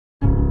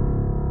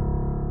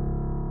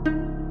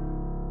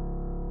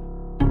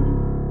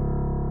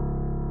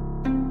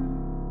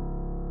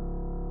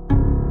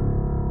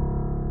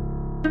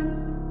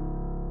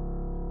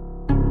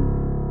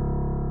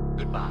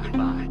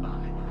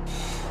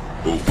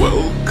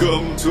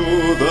Welcome to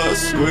the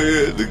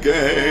Squid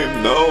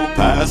Game. No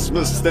past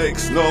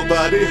mistakes,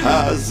 nobody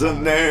has a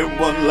name.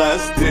 One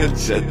last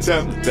ditch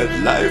attempt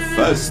at life,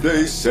 as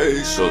they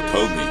say. So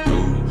tell me,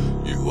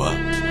 do you want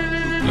to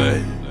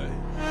play?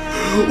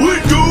 We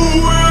do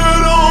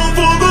it all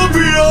for the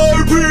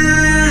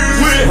VIPs.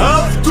 We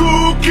have to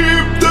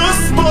keep the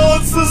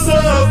sponsors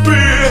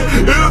happy.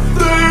 If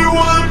they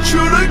want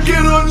you to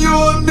get on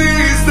your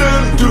knees,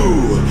 then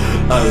do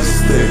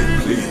as they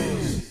please.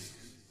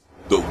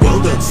 The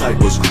world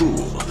outside was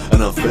cruel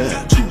and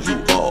unfair to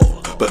you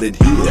all, but in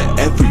here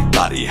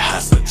everybody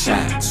has a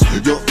chance.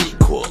 You're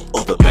equal,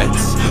 all the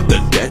bets,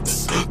 the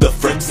debts, the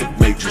friends that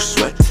made you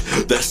sweat,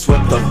 they're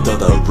swept under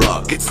the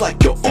rug. It's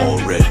like you're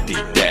already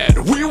dead.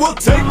 We will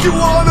take you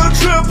on a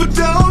trip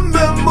down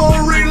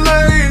memory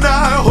lane.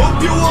 I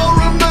hope you all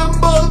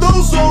remember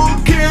those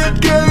old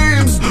kid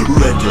games.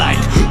 Red light,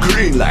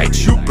 green light,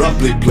 you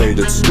probably played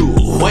at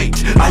school.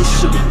 Wait, I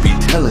shouldn't be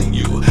telling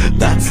you,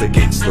 that's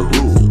against the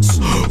rules.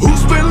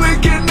 Who's been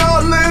leaking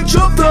knowledge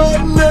of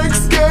the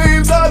next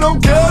games? I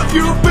don't care if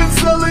you've been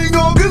selling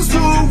organs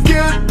to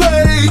get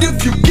paid.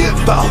 If you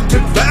give out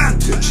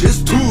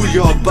advantages to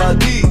your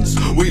buddies,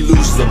 we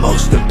lose the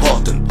most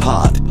important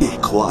part,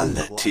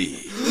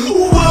 equality.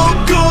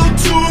 Welcome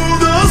to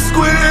the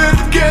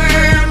Squid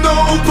Game.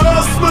 No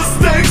past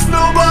mistakes,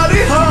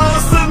 nobody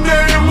has a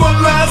name.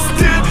 One last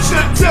ditch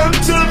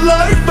attempt at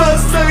life,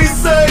 as they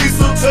say.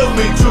 So tell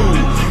me, do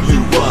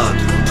you want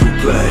to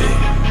play?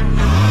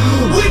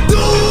 We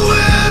do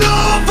it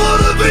all for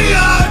the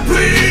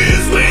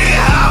VIPs. We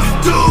have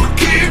to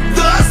keep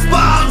the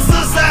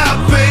sponsors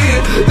happy.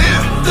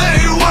 If they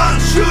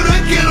want you to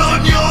get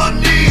on your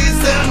knees,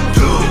 then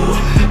do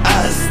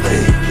as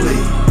they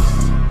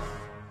please.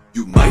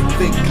 You might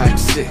think I'm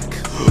sick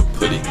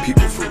putting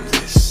people through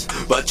this,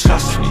 but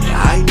trust me,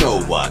 I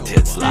know what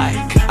it's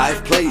like.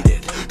 I've played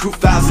it.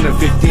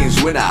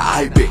 2015's winner,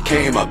 I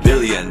became a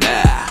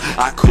billionaire.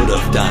 I could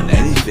have done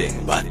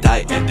anything, but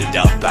I ended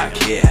up back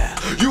here.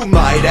 You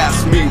might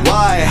ask me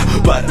why,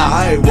 but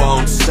I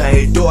won't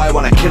say. Do I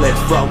wanna kill it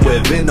from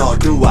within, or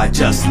do I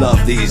just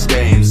love these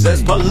games?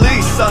 There's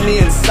police on the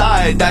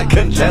inside that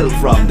can tell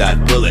from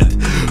that bullet.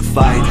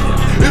 Find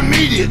him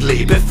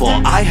immediately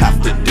before I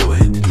have to do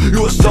it.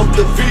 You assault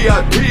the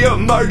VIP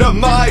and murder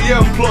my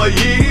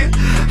employee.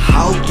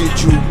 How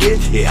did you get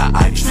here?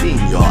 I've seen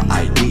your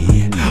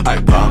ID.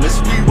 I promise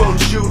we won't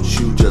shoot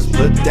you, just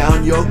put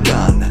down your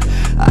gun.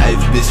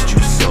 I've missed you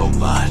so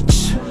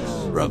much,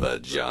 Rubber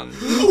John.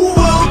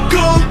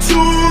 Welcome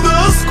to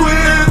the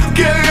Squid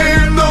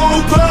Game.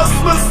 No past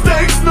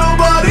mistakes,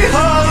 nobody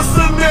has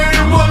a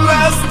name. One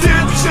last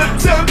ditch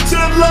attempt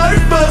at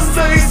life, as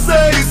they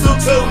say. So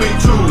tell me,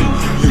 do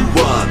you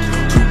want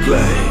to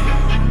play?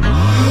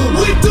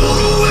 We do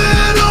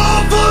it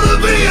all for the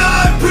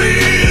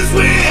VIPs.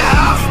 We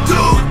have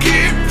to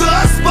keep the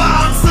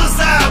sponsors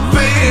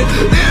happy.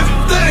 If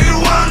they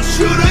want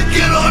you to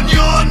get on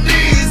your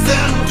knees,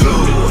 then do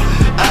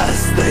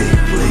as they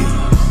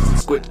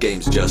please. Squid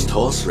Game's just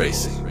horse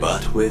racing,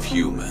 but with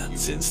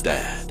humans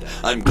instead.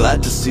 I'm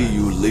glad to see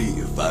you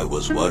leave. I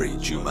was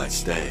worried you might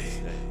stay.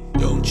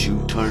 Don't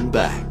you turn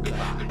back,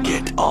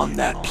 get on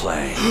that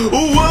plane.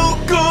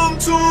 Welcome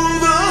to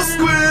the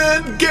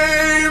Squid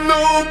Game.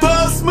 No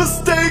past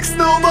mistakes,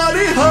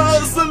 nobody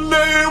has a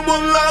name.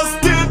 One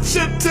last ditch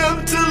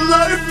attempt at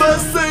life,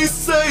 as they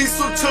say.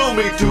 So tell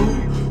me, do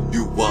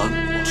you want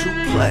to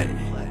play?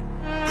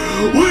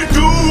 We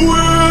do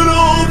it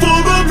all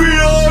for the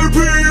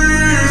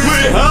VIPs.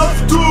 We have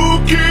to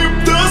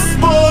keep the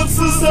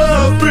sponsors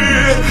happy.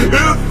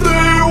 If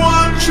they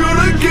want you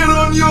to get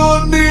on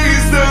your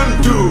knees,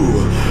 then do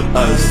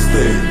as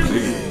they